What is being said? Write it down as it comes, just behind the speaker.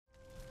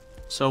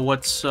So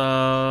what's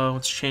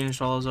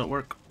changed while I was at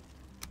work?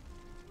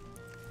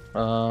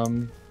 I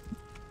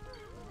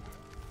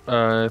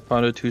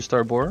found a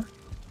 2-star boar.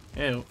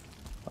 Ew.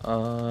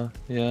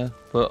 Yeah,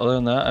 but other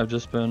than that, I've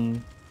just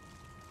been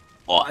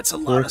Oh, that's a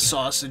lot of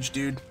sausage,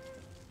 dude.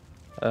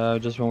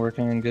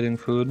 working on getting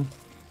food.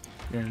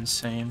 You're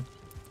insane.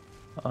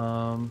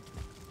 Yeah,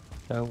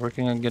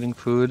 working on getting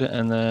food,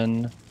 and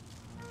then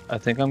I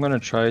think I'm gonna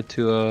try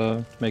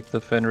to make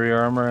the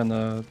Fenrir armor and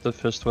the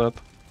fist whip.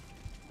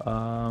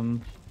 I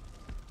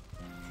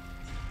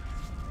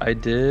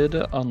did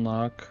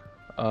unlock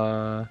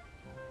 2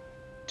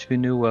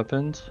 new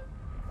weapons.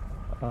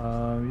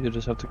 You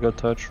just have to go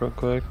touch real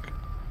quick.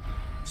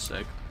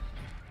 Sick.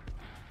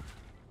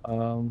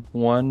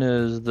 One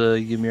is the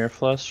Ymir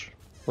flesh,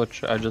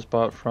 which I just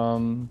bought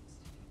from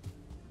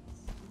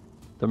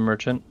the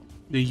merchant.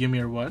 The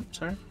Ymir what?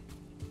 Sorry?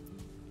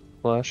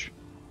 Flesh.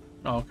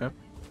 Oh, okay.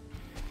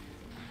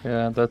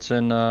 Yeah, that's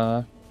in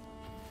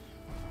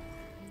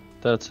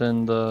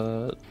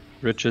the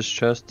richest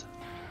chest.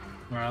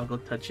 Alright, I'll go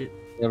touch it.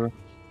 Ever.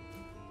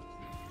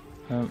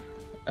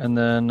 And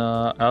then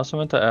I also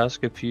meant to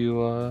ask if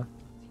you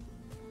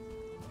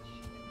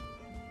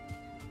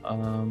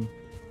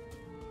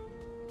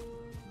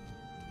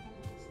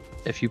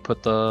if you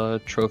put the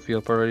trophy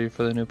up already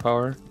for the new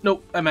power.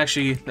 Nope,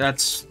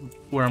 that's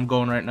where I'm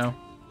going right now.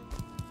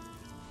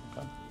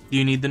 Okay. Do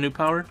you need the new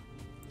power?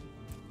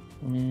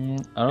 I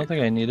don't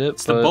think I need it.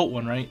 It's the boat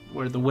one, right?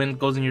 Where the wind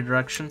goes in your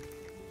direction?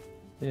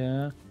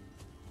 Yeah.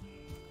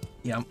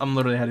 Yeah, I'm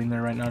literally heading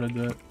there right now to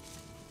do it.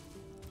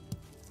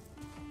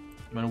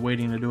 I've been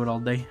waiting to do it all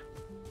day.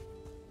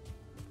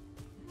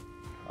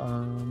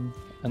 And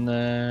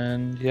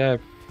then yeah,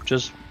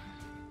 just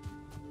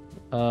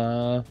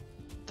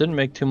didn't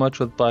make too much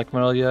with black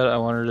metal yet. I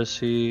wanted to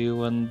see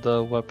when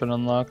the weapon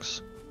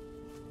unlocks.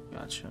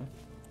 Gotcha.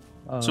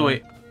 So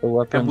wait,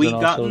 the have we and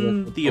also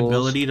gotten the tools.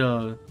 ability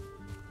to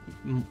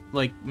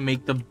like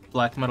make the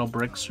black metal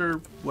bricks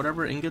or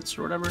whatever, ingots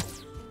or whatever?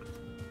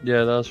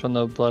 Yeah, that was from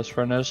the blast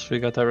furnace. We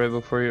got that right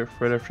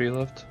after you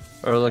left,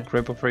 or like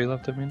right before you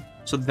left. I mean.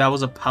 So that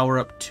was a power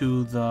up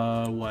to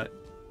the what?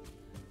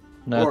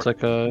 No, it's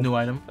like a new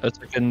item. It's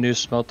like a new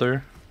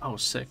smelter. Oh,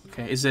 sick.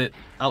 Okay, is it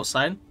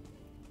outside?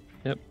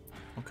 Yep.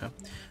 Okay.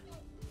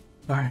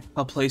 All right,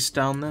 I'll place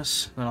down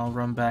this, and I'll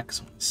run back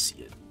so I can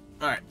see it.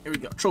 All right, here we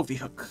go. Trophy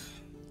hook.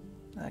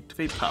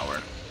 Activate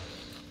power.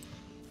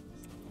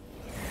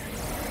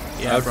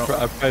 Yeah, I'd bro.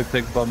 I'd probably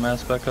pick bum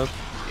mass back up.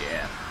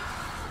 Yeah.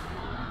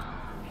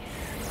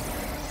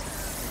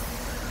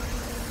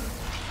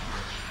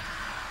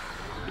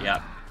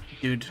 Yeah,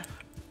 dude.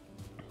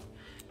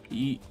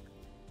 You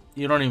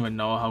don't even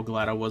know how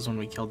glad I was when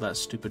we killed that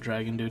stupid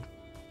dragon, dude.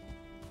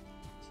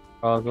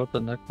 I'll go up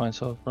the neck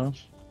myself, bro.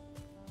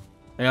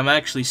 Like, I'm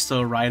actually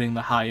still riding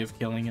the high of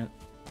killing it.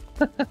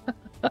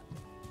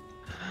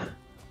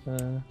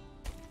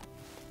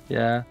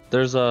 Yeah,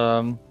 there's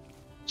so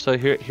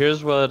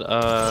here's what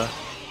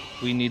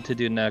we need to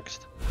do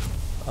next.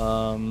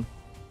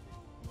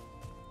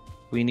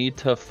 We need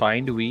to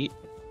find wheat,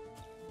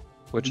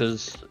 which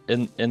is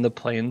in the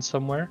plains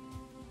somewhere.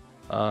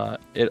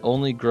 It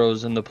only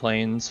grows in the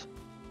plains,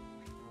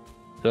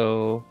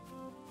 so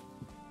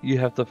you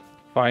have to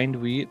find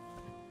wheat,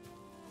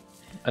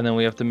 and then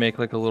we have to make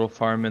like a little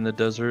farm in the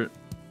desert.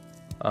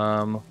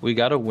 We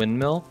got a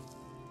windmill,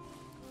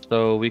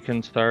 so we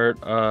can start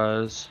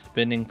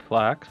spinning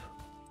flax.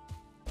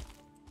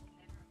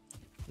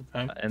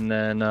 Okay. And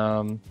then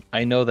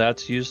I know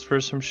that's used for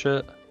some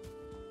shit.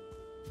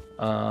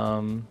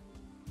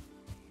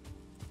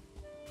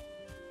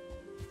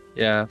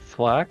 Yeah,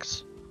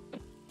 flax.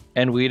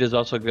 And wheat is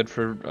also good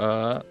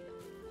for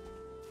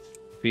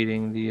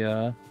feeding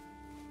the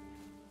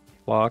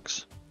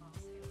flocks.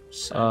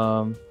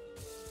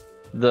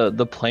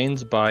 The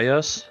plains by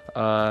us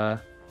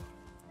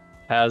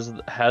has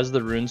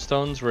the rune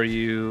stones where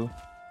you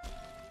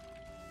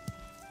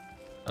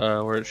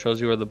where it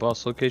shows you where the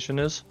boss location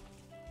is.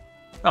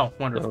 Oh,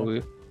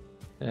 wonderful.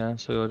 So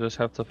so we'll just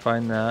have to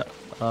find that.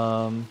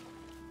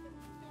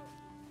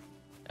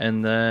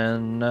 And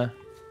then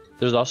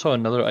there's also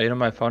another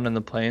item I found in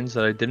the plains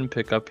that I didn't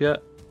pick up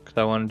yet because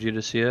I wanted you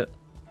to see it.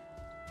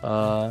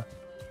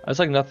 It's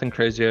like nothing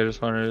crazy. I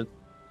just wanted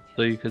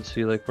so you could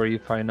see like where you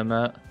find them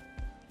at.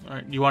 All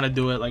right, you want to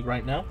do it like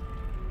right now?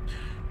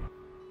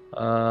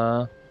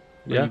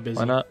 Yeah,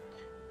 why not?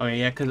 Okay,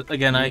 yeah, because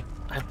again, I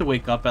have to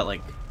wake up at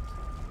like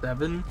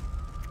 7.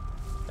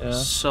 Yeah.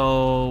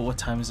 So what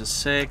time is it?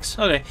 6.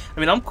 Okay, I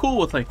mean I'm cool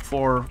with like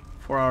 4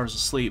 hours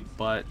of sleep,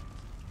 but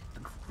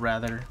I'd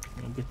rather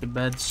get to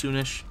bed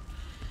soonish.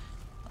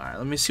 All right,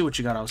 let me see what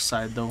you got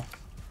outside though.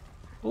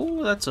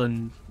 Oh, that's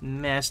a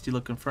nasty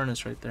looking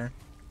furnace right there.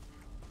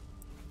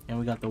 And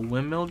we got the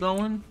windmill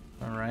going.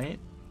 All right.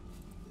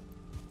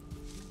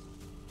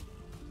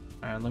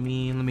 All right, let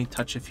me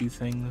touch a few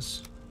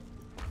things.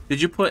 Did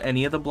you put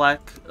any of the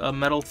black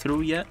metal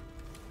through yet?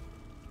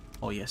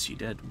 Oh yes, you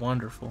did.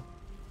 Wonderful.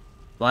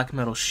 Black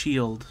metal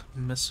shield,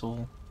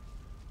 missile,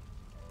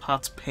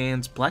 pots,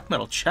 pans, black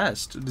metal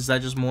chest. Is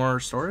that just more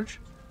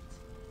storage?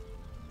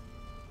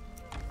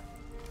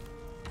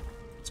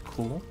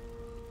 Cool.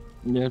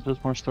 Yeah,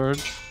 just more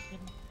storage.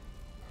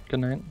 Good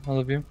night. I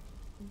love you.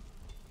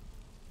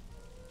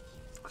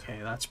 Okay,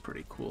 that's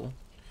pretty cool.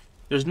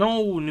 There's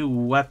no new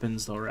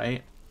weapons though,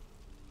 right?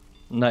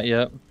 Not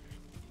yet.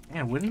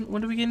 Man,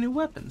 when do we get new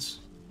weapons?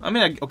 I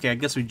mean, okay, I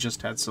guess we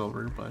just had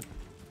silver, but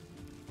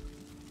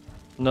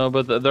No,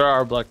 but there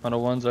are black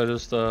metal ones. I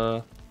just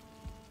I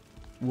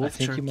wolf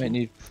think you might turkey.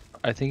 need.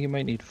 I think you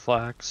might need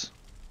flax.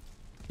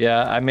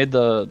 Yeah, I made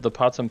the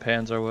pots and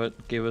pans are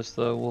what gave us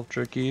the wolf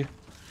jerky.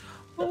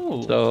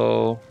 Oh,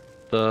 So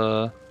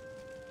the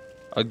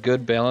a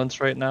good balance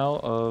right now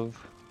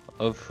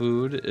of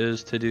food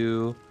is to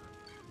do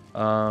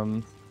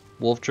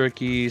wolf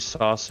jerky,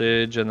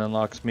 sausage, and then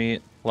lox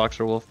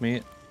or wolf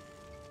meat.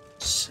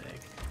 sick.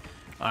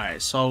 All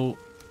right, so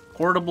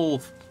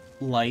portable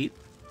light.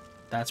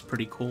 That's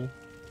pretty cool.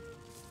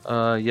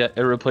 Yeah,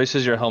 it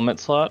replaces your helmet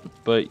slot,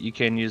 but you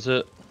can use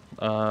it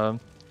for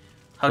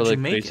How'd you like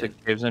make it?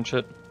 basic caves and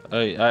shit.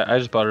 I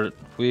just bought it.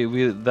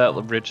 We that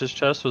Oh, richest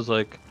chest was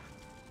like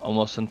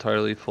almost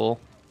entirely full.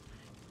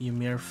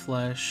 Ymir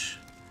flesh.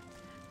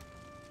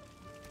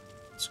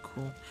 That's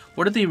cool.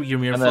 What did the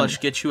Ymir And then flesh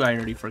get you? I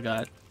already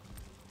forgot.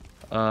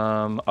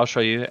 I'll show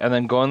you. And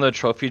then go in the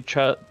trophy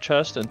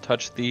chest and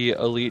touch the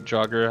elite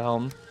jogger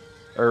helm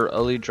or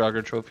elite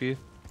jogger trophy.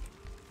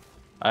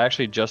 I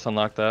actually just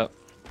unlocked that.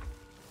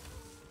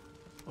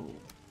 Oh.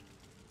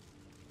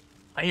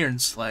 Iron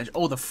sledge.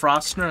 Oh, the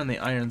Frostner and the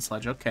iron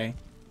sledge. Okay.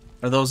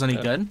 Are those any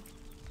Yeah. good?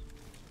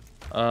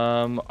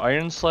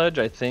 Iron Sledge,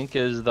 I think,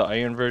 is the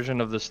iron version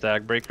of the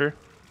Stag Breaker.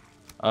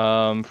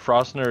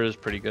 Frostner is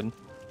pretty good.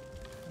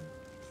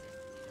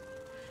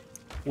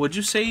 Would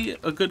you say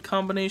a good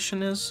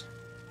combination is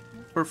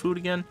for food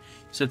again?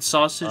 You said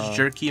sausage,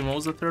 jerky, and what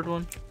was the third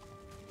one?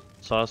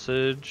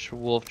 Sausage,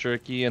 wolf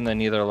jerky, and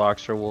then either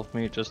lox or wolf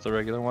meat, just the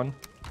regular one.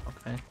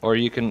 Okay. Or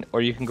you can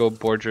go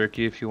boar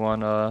jerky if you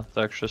want the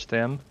extra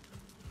stam.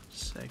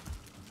 Sick.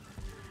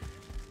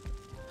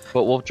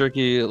 But wolf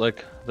jerky,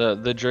 like the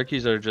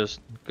jerkies are just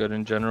good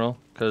in general,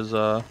 cause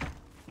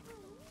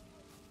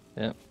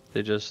yeah,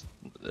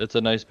 it's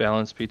a nice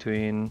balance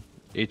between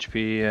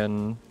HP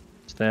and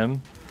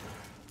stam.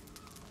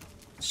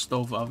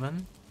 Stove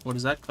oven. What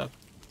does that cook?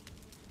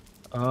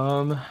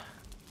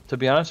 To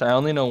be honest, I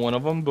only know one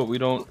of them, but we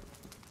don't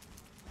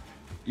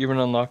even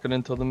unlock it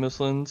until the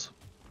Mistlands,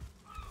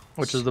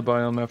 which is the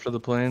biome after the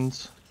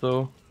plains.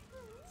 So,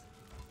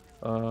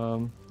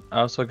 I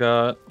also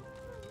got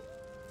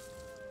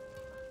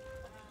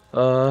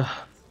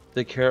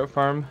the carrot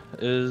farm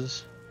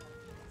is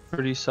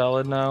pretty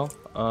solid now.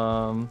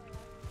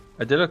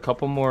 I did a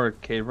couple more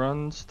cave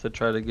runs to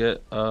try to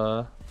get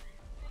to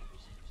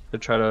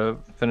try to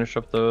finish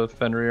up the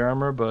Fenrir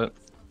armor, but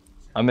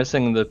I'm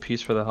missing the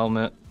piece for the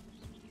helmet.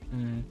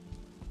 Mm.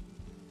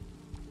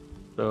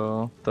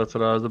 So that's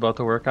what I was about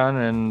to work on,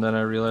 and then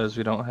I realized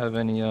we don't have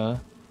any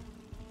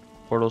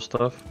portal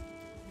stuff.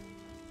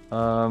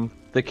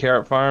 The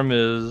carrot farm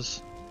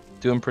is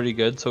doing pretty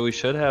good, so we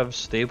should have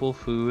stable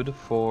food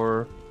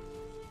for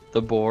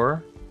the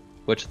boar,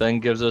 which then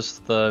gives us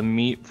the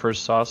meat for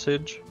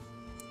sausage,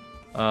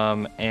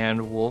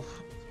 and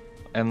wolf,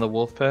 and the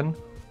wolf pen,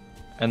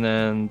 and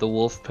then the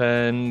wolf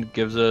pen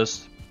gives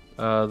us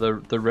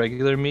the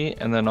regular meat,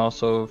 and then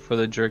also for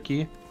the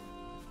jerky,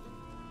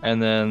 and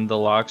then the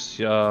lox.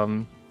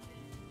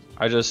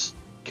 I just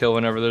kill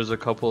whenever there's a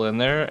couple in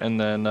there, and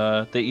then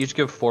they each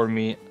give 4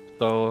 meat,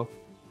 so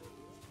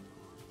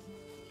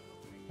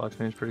lox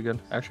meat is pretty good.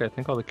 Actually, I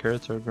think all the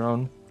carrots are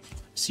grown.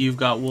 So you've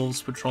got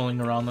wolves patrolling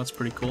around. That's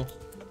pretty cool.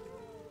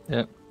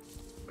 Yep.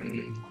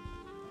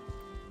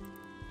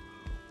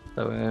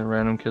 That way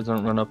random kids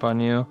don't run up on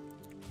you.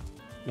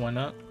 Why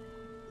not?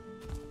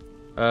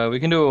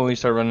 We can do it when we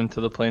start running to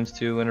the plains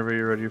too. Whenever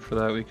you're ready for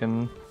that, we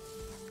can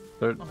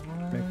start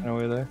making our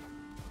way there.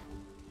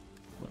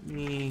 Let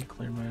me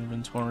clear my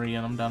inventory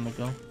and I'm down to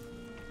go.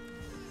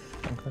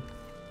 Okay.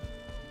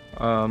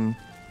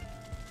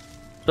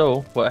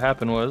 So what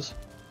happened was,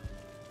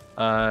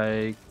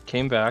 I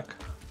came back,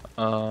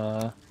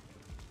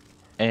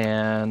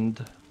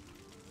 and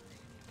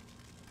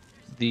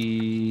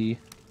the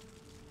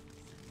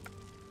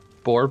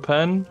boar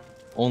pen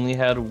only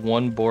had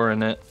 1 boar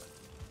in it.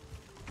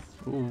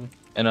 Ooh.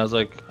 And I was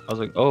like,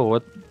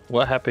 oh,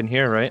 what happened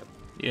here, right?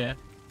 Yeah.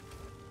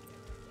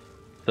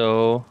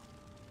 So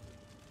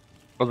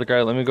I was like,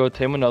 alright, let me go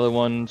tame another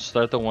one,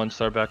 start the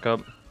 1-star back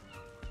up.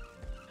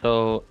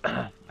 So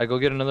I go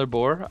get another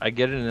boar, I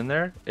get it in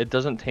there, it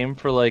doesn't tame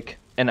for like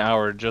an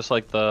hour, just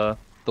like the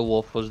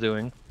wolf was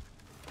doing.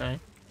 Okay.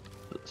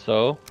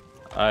 So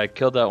I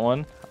killed that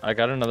one, I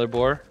got another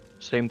boar,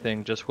 same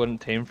thing, just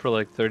wouldn't tame for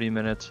like 30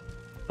 minutes.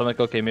 So I'm like,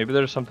 okay, maybe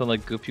there's something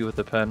like goofy with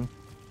the pen.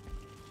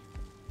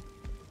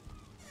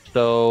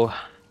 So,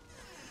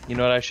 you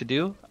know what I should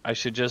do? I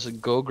should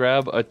just go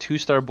grab a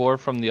 2-star boar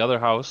from the other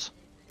house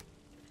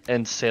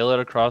and sail it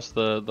across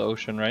the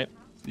ocean, right?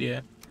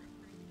 Yeah.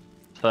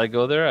 So I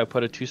go there, I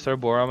put a 2-star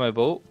boar on my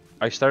boat,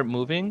 I start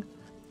moving,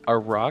 a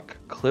rock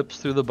clips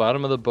through the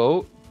bottom of the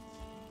boat,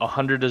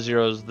 100 to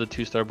 0 is the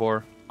 2-star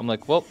boar. I'm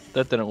like, well,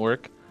 that didn't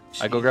work.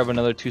 I go grab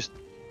another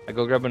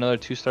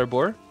two-star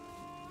boar.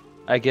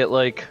 I get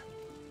like,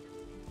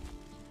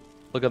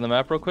 look on the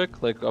map real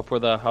quick, like up where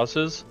the house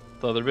is,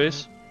 the other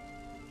base.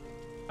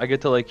 I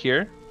get to like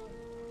here.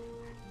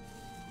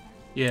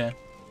 Yeah.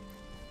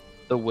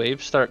 The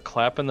waves start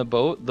clapping the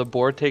boat. The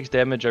boar takes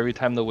damage every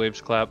time the waves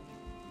clap.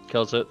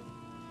 Kills it.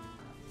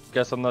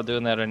 Guess I'm not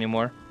doing that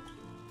anymore.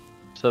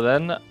 So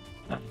then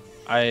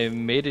I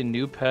made a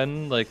new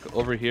pen like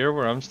over here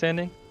where I'm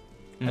standing.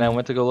 And I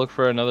went to go look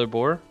for another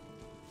boar.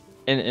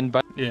 And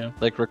by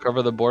like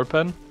recover the boar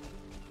pen.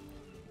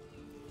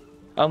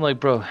 I'm like,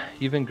 bro,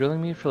 you've been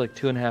grilling me for like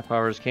 2.5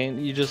 hours. Can't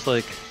you just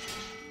like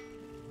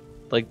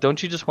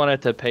don't you just want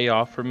it to pay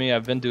off for me?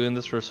 I've been doing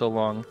this for so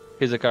long.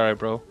 He's like, alright,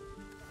 bro.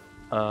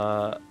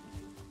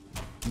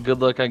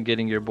 Good luck on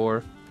getting your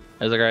boar.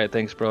 I was like, alright,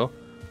 thanks, bro.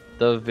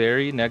 The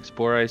very next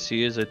boar I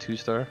see is a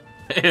 2-star.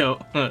 Ew,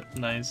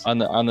 nice.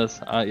 On this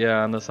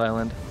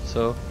island.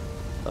 So,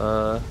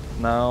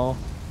 now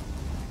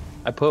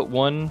I put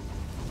one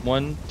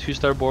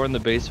 2-star boar in the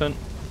basement.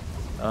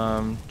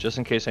 Just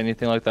in case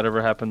anything like that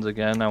ever happens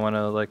again. I want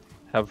to like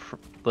have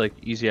like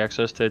easy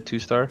access to a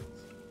 2-star.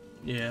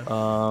 Yeah.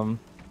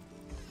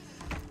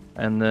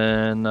 And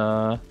then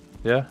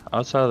yeah,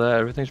 outside of that,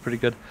 everything's pretty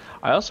good.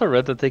 I also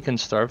read that they can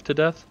starve to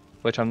death,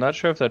 which I'm not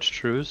sure if that's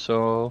true.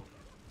 So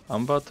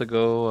I'm about to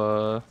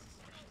go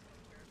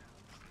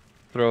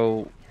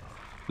throw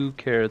 2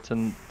 carrots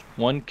and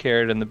 1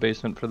 carrot in the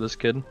basement for this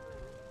kid.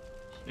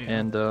 Yeah.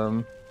 And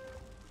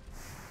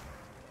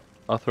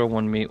I'll throw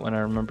 1 meat when I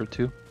remember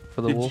to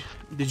for the wolf.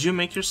 Did you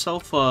make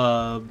yourself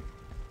a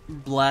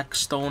black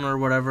stone or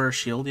whatever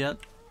shield yet?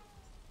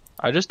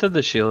 I just did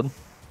the shield.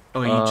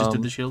 Oh, you just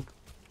did the shield?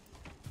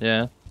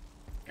 Yeah.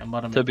 I'm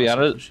about to make To be myself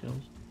honest, a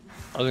shield.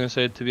 I was gonna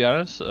say, to be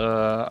honest,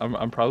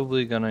 I'm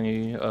probably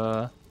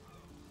gonna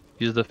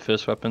use the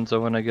fist weapons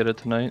though when I get it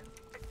tonight.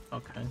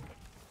 Okay.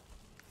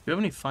 Do you have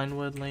any fine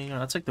wood laying around?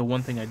 That's like the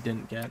one thing I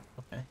didn't get.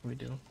 Okay, we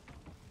do.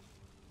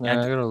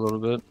 Yeah, I got a little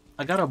bit.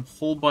 I got a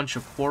whole bunch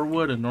of core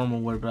wood and normal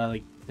wood, but I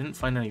like didn't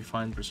find any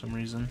fine for some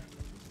reason.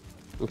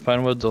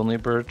 Fine wood's only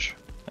birch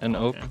and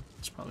oak.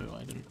 That's probably why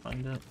I didn't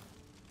find it.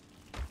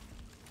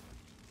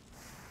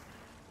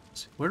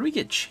 Where do we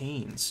get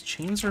chains?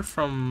 Chains are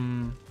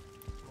from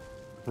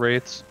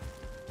Wraiths.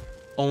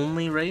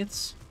 only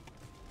wraiths?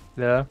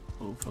 Yeah.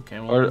 Oof, okay,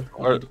 well,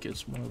 I need to get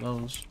some more of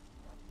those.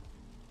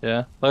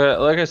 Yeah,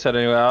 like I said.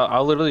 Anyway,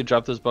 I'll literally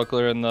drop this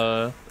buckler in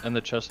the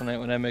chest tonight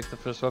when I make the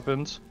fist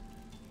weapons.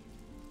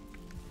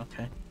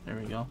 Okay, there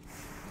we go.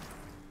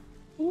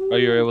 Are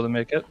you able to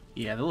make it?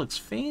 Yeah, that looks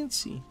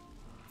fancy.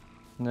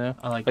 Yeah.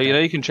 I like that. that. You know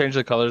you can change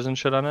the colors and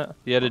shit on it.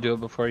 You had to do it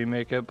before you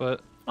make it,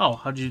 but. Oh,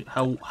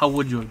 how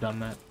would you have done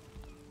that?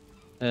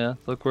 Yeah,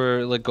 look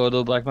where like go to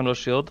the black metal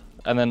shield,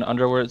 and then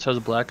under where it says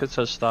black, it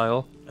says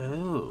style.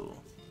 Oh.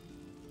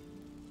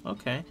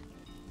 Okay.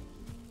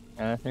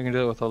 Yeah, you can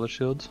do it with all the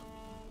shields.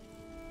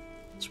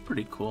 It's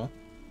pretty cool.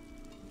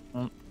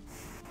 Well,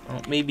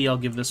 maybe I'll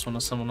give this one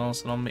to someone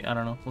else, and I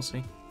don't know. We'll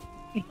see.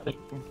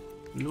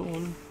 No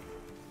one.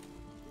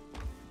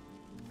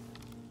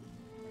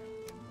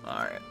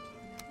 Alright.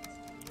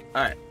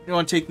 Alright. You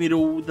want to take me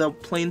to the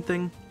plane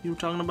thing you were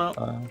talking about?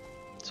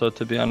 So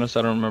to be honest,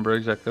 I don't remember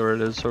exactly where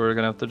it is, so we're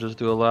gonna have to just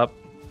do a lap.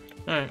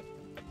 Alright.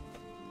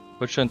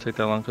 Which shouldn't take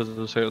that long because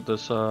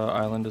this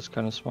island is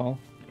kind of small.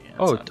 Yeah,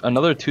 oh,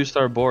 another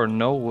 2-star boar.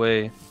 No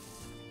way.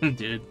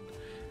 Dude.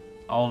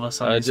 All of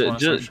us on this one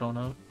are showing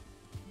up.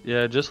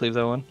 Yeah, just leave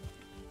that one.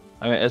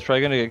 I mean, it's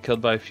probably gonna get killed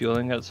by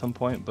fueling at some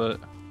point, but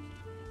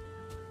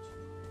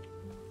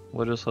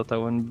we'll just let that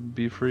one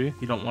be free.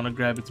 You don't want to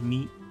grab its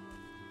meat?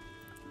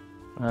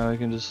 We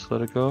can just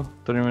let it go.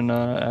 Don't even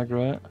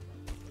aggro it.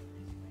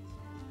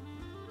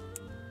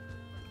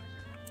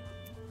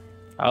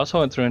 I also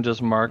went through and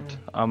just marked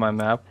on my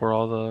map where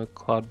all the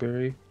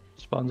cloudberry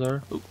spawns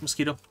are. Ooh,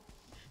 mosquito.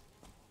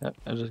 Yep,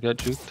 I just got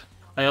juked.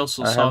 I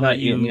also saw that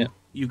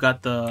you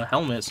got the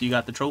helmet, so you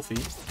got the trophy.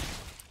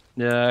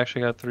 Yeah, I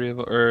actually got 3 of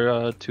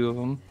or 2 of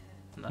them.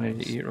 Nice. I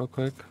need to eat real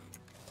quick.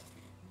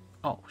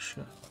 Oh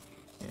shit.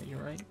 Yeah, you're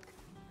right.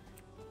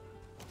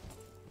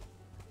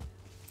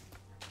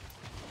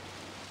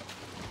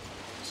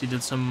 So you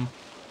did some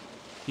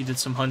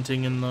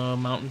hunting in the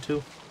mountain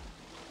too?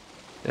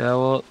 Yeah,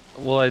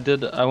 well, I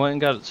did. I went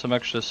and got some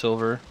extra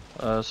silver,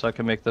 so I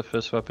can make the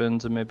fist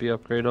weapons and maybe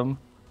upgrade them.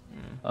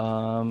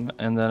 And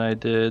then I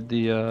did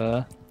the,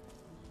 and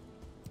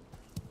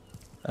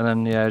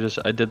then yeah,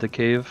 I did the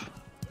cave.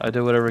 I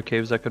did whatever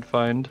caves I could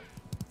find.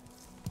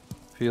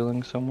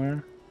 Feeling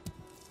somewhere.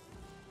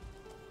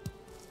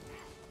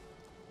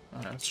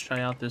 Alright, let's try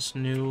out this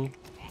new.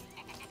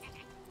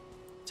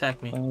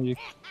 Attack me.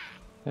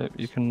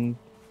 You can.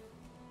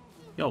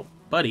 Yo,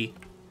 buddy.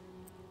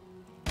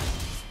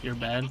 You're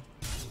bad.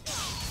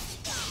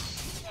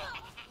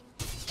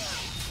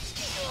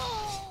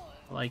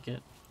 I like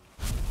it.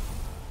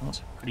 That's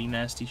a pretty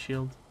nasty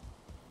shield.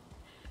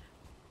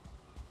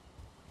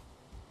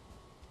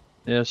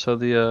 Yeah, so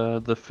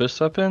the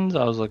fist weapons,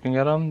 I was looking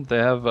at them. They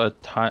have a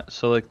time.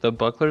 So like the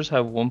bucklers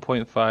have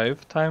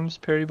 1.5 times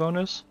parry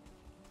bonus.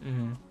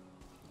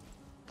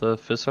 the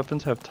fist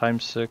weapons have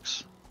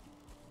 ×6,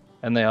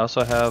 and they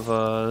also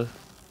have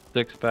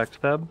 6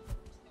 backstab.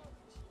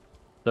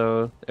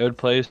 So it would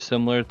play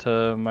similar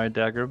to my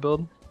dagger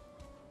build.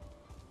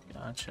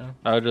 Gotcha.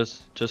 I would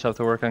just have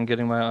to work on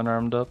getting my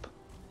unarmed up.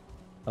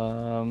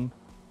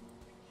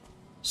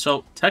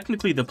 So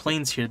technically, the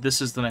plains here.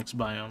 This is the next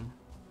biome.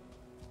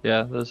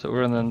 Yeah,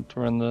 we're in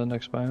the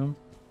next biome.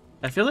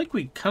 I feel like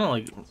we kind of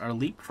like are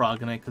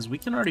leapfrogging it because we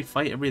can already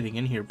fight everything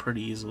in here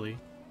pretty easily.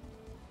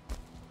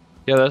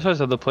 Yeah, that's why I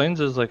said the plains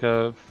is like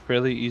a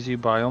fairly easy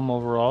biome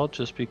overall,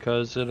 just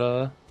because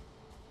it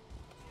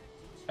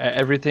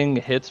everything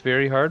hits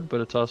very hard,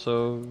 but it's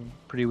also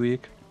pretty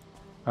weak.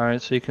 All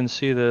right, so you can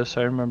see this.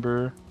 I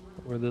remember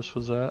where this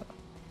was at.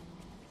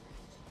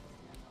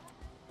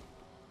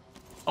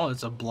 Oh,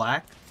 it's a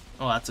black.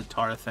 Oh, that's a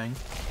tar thing.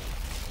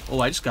 Oh,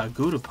 I just got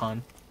gooed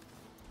upon.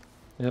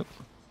 Yep.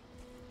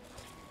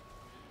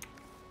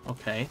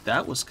 Okay,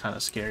 that was kind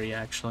of scary,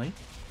 actually.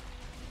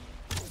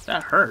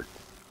 That hurt.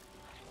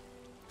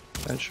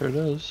 That sure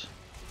does.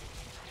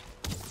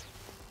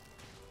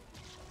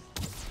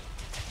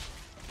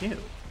 Ew.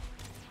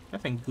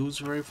 That thing goos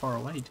very far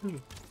away,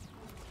 too.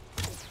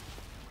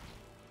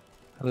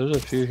 There's a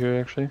few here,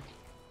 actually.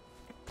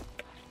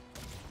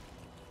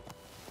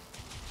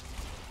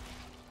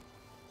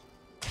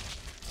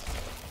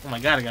 Oh my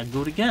god, I got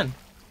gooed again.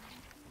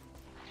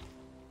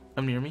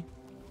 Come near me.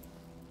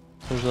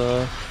 There's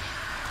a...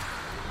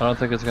 I don't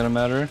think it's gonna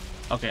matter.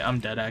 Okay, I'm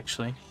dead,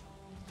 actually.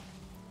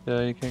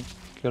 Yeah, you can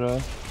get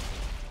a...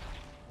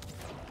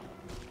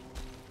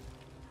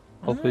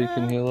 Hopefully you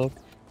can heal up.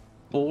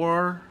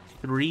 4,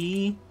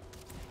 3...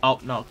 Oh,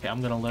 no, okay,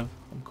 I'm gonna live.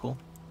 I'm cool.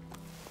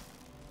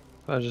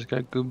 I just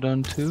got gooped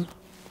on too.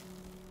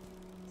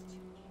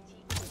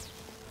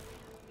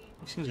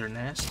 These things are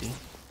nasty.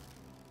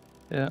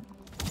 Yeah.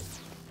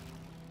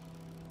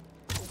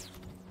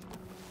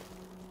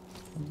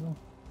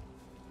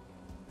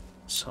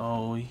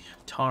 So,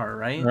 tar,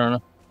 right? I don't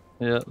know.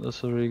 Yeah, this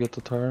is where you get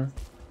the tar.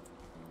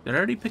 Did I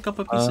already pick up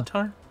a piece of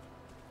tar?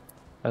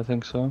 I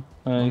think so.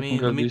 Let You me, can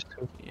grab let me, these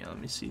two. yeah, let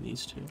me see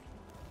these two.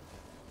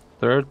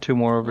 There are 2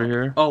 more over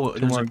here. Oh,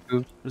 2 more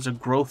gooped. there's a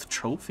growth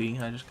trophy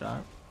I just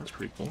got. That's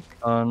pretty cool.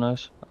 Oh,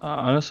 nice.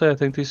 Honestly, I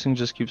think these things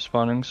just keep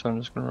spawning, so I'm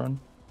just gonna run.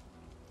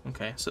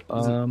 Okay, so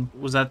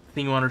was that the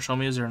thing you wanted to show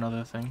me? Is there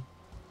another thing?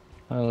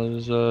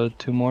 There's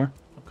 2 more.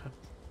 Okay.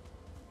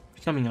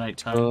 Becoming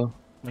nighttime.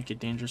 Make it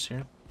dangerous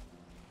here.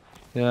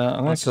 Yeah,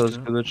 I'm gonna kill this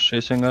guy that's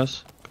chasing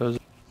us. Cause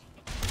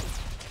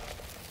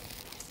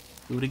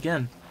do it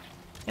again.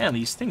 Yeah,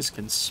 these things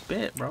can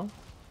spit, bro.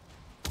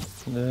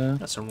 yeah.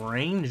 Got some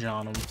range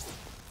on them.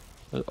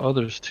 Oh,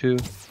 there's 2.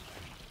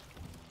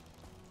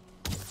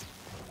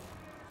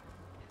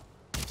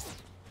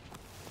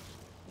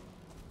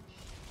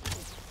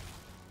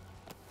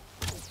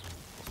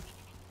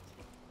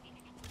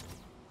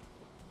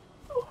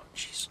 Oh,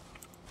 jeez.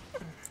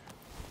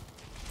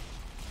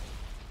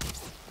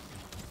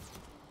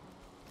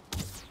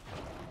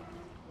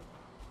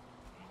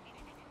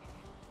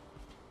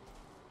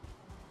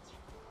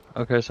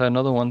 Okay, so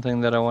another one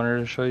thing that I wanted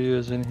to show you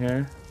is in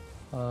here.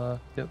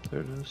 Yep, there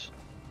it is.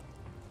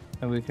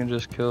 And we can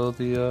just kill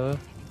the,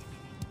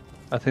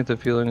 I think the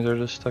feelings are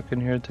just stuck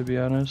in here, to be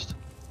honest.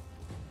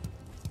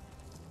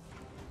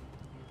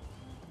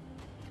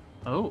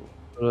 Oh.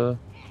 But,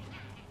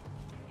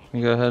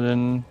 you go ahead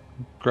and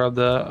grab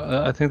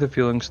that. I think the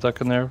feeling's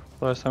stuck in there.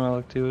 Last time I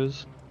looked, he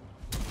was.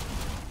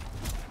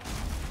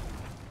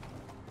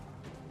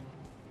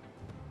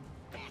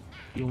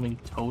 Healing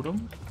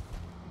totem?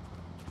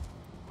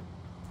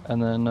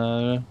 And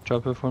then,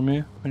 drop it for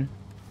me.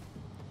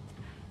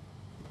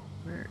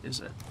 Where is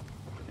it?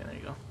 Okay, there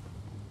you go.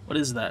 What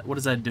is that? What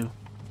does that do?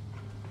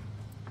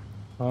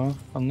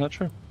 I'm not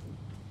sure.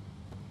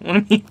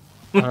 What do you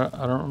mean?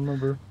 I don't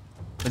remember.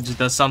 It just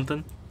does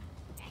something?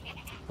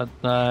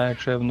 I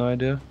actually have no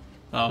idea.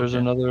 Oh, there's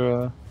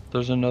another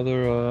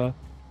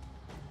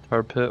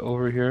tar pit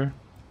over here.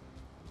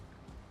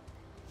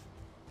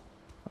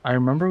 I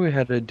remember we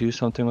had to do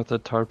something with the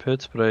tar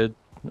pits, but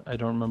I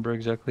don't remember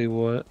exactly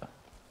what.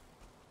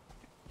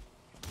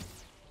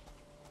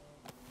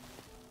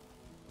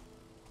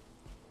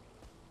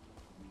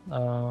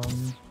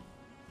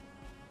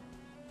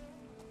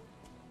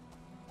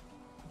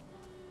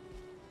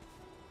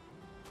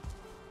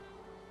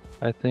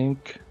 I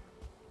think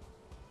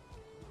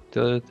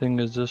the other thing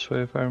is this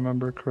way, if I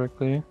remember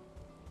correctly.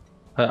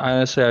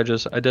 Honestly, I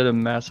did a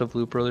massive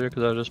loop earlier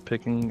because I was just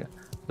picking.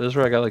 This is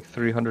where I got like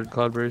 300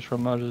 cloudberries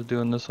from. I was just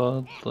doing this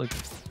all like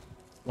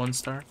 1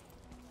 star.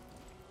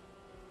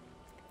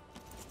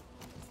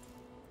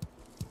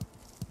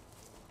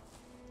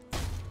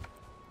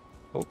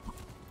 Oh.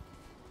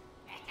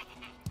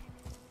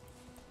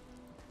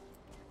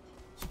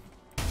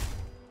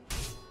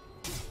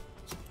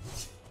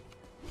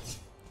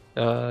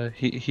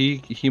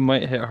 He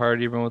might hit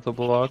hard even with a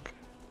block,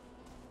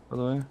 by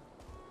the way.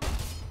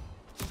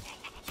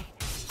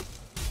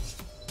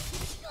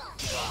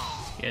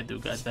 Yeah,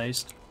 dude got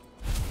diced.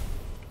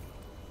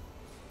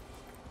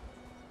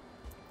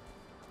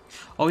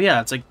 Oh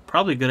yeah, it's like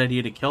probably a good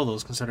idea to kill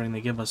those considering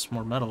they give us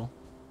more metal.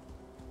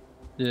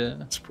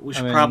 Yeah. We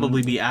should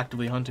probably be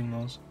actively hunting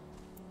those.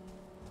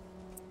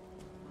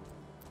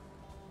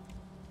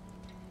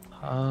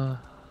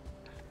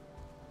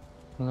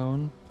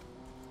 Alone.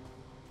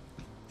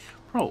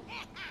 Bro,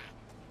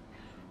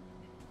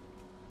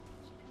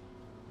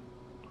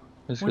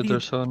 These what are kids are you?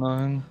 so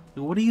annoying.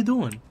 What are you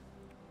doing?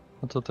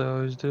 That's what they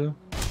always do.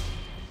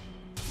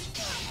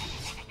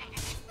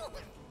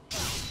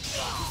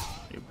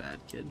 You're a bad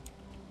kid.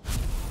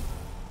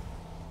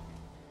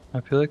 I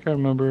feel like I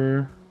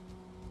remember.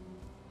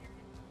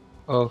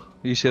 Oh,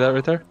 you see that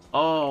right there?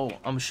 Oh,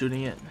 I'm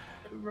shooting it.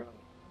 Bro.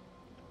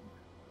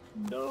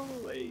 No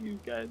way you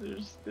guys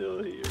are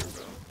still here,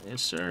 bro.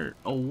 Yes, sir.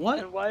 Oh, what?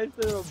 And why is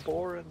there a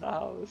boar in the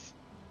house?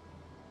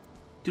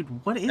 Dude,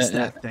 what is Yeah.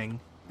 that thing?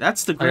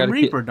 That's the I gotta Grim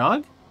Reaper,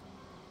 dog.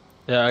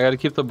 Yeah, I gotta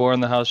keep the boar in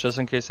the house just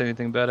in case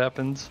anything bad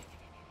happens.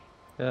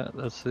 Yeah,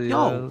 that's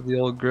Yo. the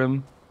old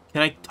Grim.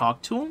 Can I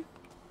talk to him?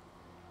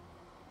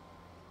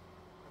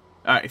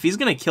 Alright, if he's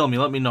gonna kill me,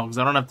 let me know, because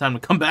I don't have time to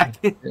come back.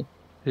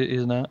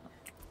 He's not.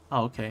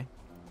 Oh, okay.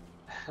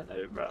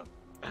 Hey, bro.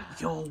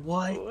 Yo,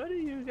 what? What are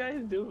you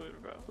guys doing,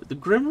 bro? The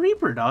Grim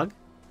Reaper, dog.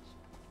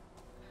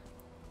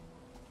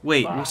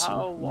 Wait, For what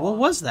how what long?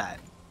 was that?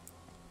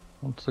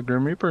 What's the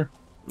Grim Reaper?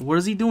 What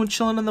is he doing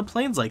chilling in the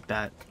plains like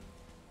that?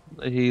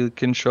 He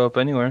can show up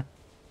anywhere.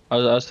 I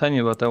was telling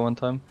you about that one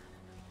time.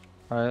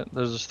 Alright,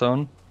 there's a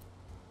stone.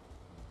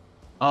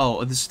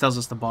 Oh, this tells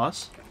us the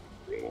boss?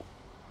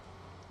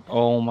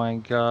 Oh my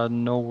god,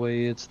 no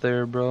way it's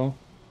there, bro.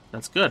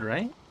 That's good,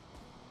 right?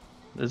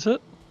 Is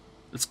it?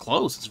 It's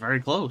close. It's very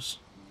close.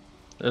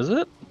 Is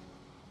it?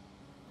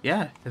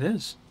 Yeah, it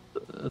is.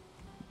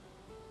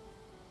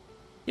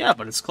 Yeah,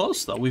 but it's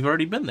close, though. We've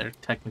already been there,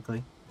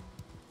 technically.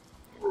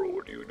 Bro,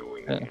 what are you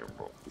doing Yeah. here,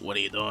 bro? What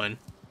are you doing?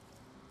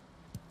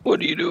 What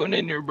are you doing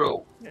in here,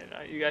 bro? Yeah,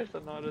 no, you guys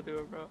don't know how to do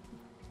it, bro.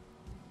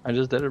 I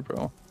just did it,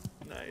 bro.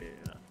 No, you're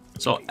not.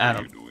 So, What are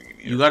Adam, doing in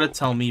you here, gotta bro?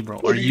 tell me, bro.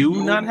 What Are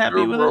you not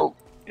happy with it?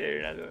 Yeah,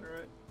 you're not doing it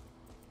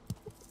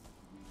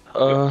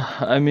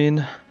I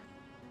mean,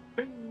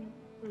 right.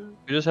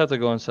 we just have to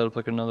go and set up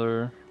like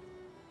another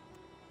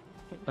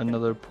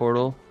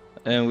portal,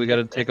 and we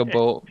gotta take a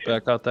boat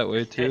back out that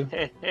way too.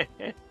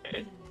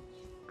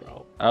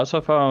 Bro. I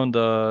also found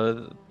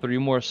 3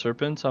 more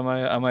serpents on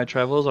my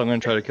travels. I'm gonna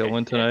try to kill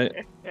one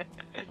tonight.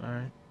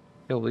 Alright.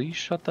 Yo, will you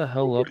shut the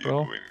hell up,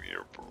 bro? What are you doing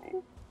here,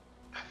 bro?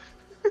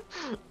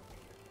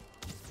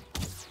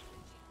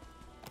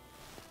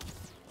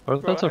 What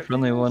if Bro, that's a have you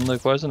friendly guys- one?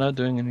 Like, why is it not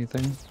doing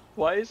anything?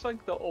 Why is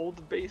like the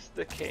old base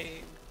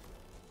decaying?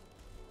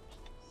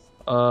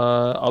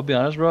 I'll be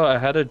honest, bro. I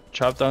had to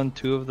chop down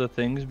 2 of the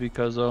things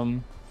because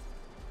I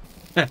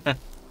had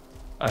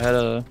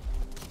to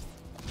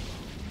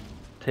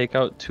take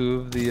out 2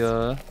 of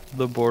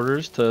the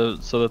borders so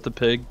that the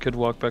pig could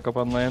walk back up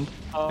on land.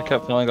 I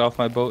kept filling off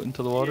my boat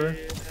into the water.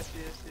 Yeah, I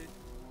see.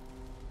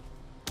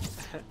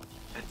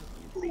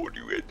 Bro, what are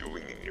you guys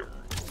doing in here?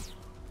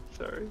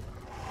 Sorry.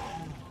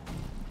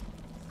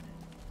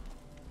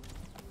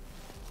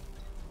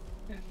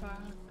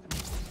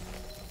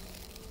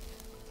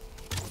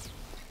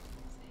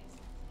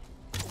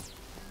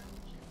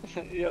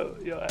 Yo,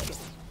 Adam.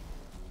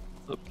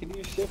 Can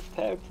you shift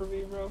tab for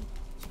me, bro?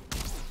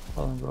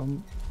 Hold on, bro.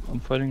 I'm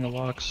fighting a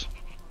lox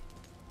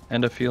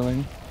and a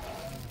feeling.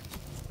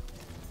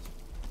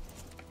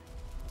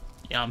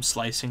 Yeah, I'm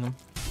slicing them.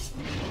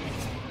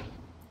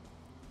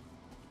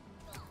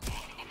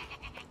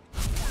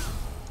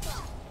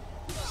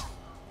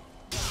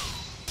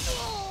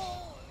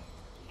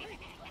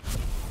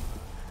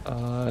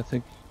 I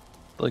think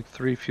like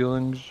 3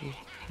 feelings.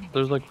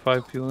 There's like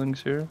 5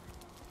 feelings here.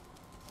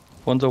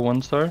 One's a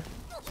 1-star.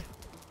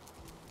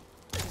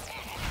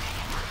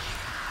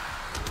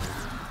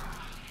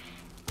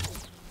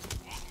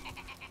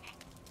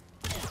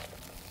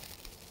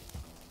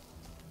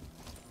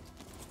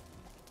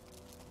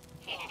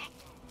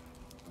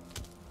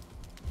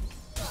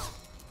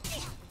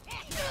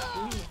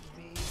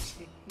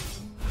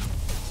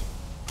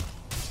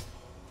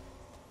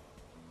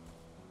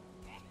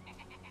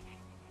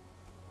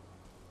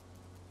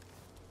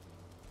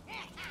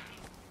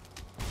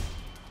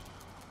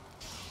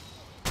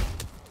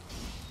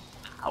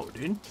 Ow,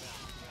 dude.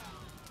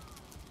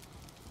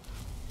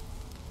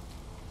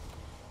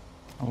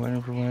 I'm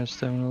waiting for my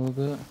stamina a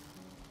little bit.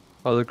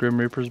 Oh, the Grim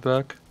Reaper's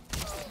back.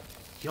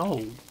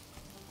 Yo.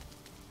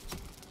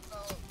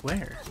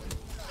 Where?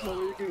 No,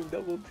 you're getting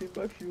double teamed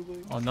by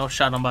fueling. Oh, no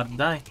shot. I'm about to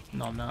die.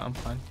 No, I'm not. I'm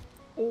fine.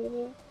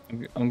 Oh.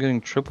 I'm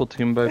getting triple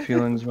teamed by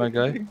feelings, my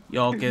guy.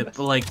 Yo, okay, but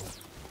like,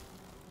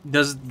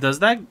 does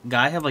that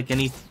guy have like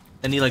any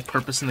like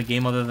purpose in the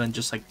game other than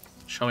just like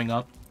showing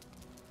up?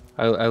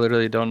 I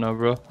literally don't know,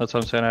 bro. That's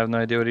what I'm saying. I have no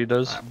idea what he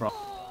does. Alright, bro.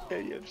 Yeah,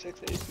 you have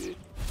 6 AP.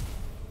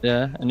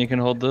 Yeah, and you can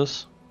hold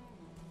this.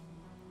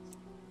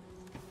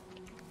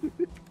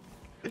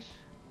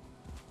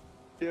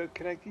 Yo,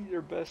 can I get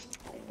your best?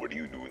 What are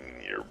you doing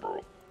in here,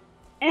 bro?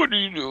 What are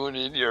you doing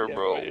in here, Yeah,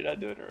 bro, you're not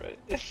doing it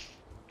right.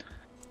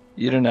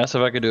 You didn't ask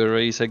if I could do it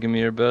right. You said give me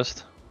your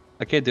best.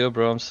 I can't do it,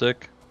 bro. I'm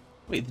sick.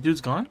 Wait, the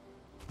dude's gone?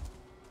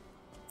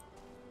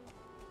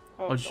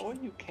 Oh, Oh, no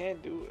one you can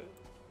do it.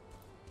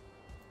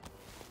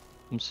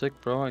 I'm sick,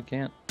 bro. I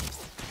can't.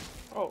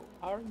 Bro,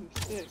 how are you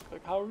sick?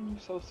 Like, how are you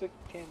so sick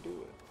you can't do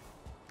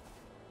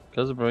it?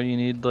 Cause, bro, you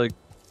need like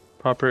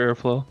proper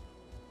airflow.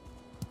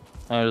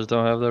 I just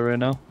don't have that right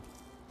now.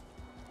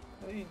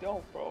 No, you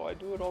don't, bro. I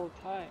do it all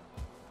the time.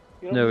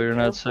 You No, don't need you're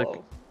not sick.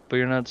 airflow. But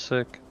you're not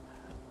sick.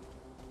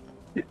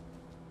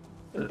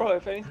 Bro,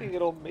 if anything,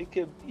 it'll make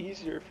it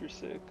easier if you're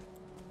sick.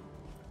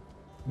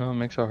 No, it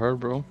makes it hard,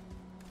 bro.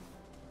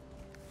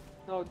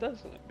 No, it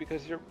doesn't,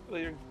 because you're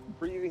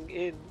breathing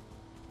in.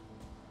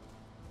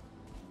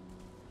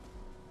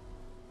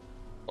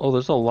 Oh,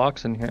 there's a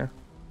locks in here.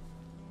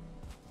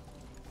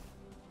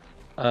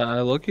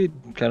 I low-key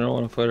kind of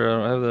want to fight her.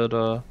 I don't have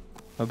that,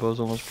 my bow's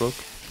almost broke.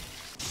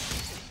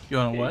 You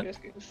want Yeah, what? you guys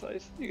getting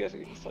sliced. You guys are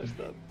getting sliced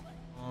up.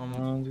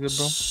 It's good, bro.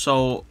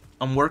 So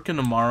I'm working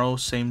tomorrow,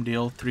 same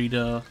deal, 3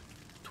 to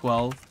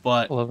 12.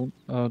 But 11.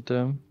 Oh,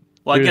 damn.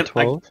 well, 3 to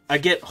 12? I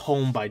get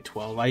home by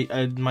 12.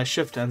 I my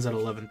shift ends at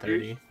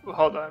 11:30.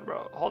 Hold on,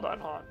 bro. Hold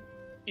on.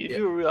 You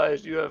do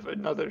realize you have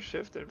another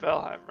shift in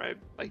Valheim, right?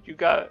 Like you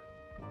got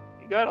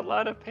a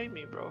lot to pay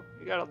me, bro.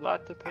 You got a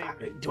lot to pay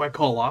me. Do I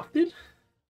call locked it?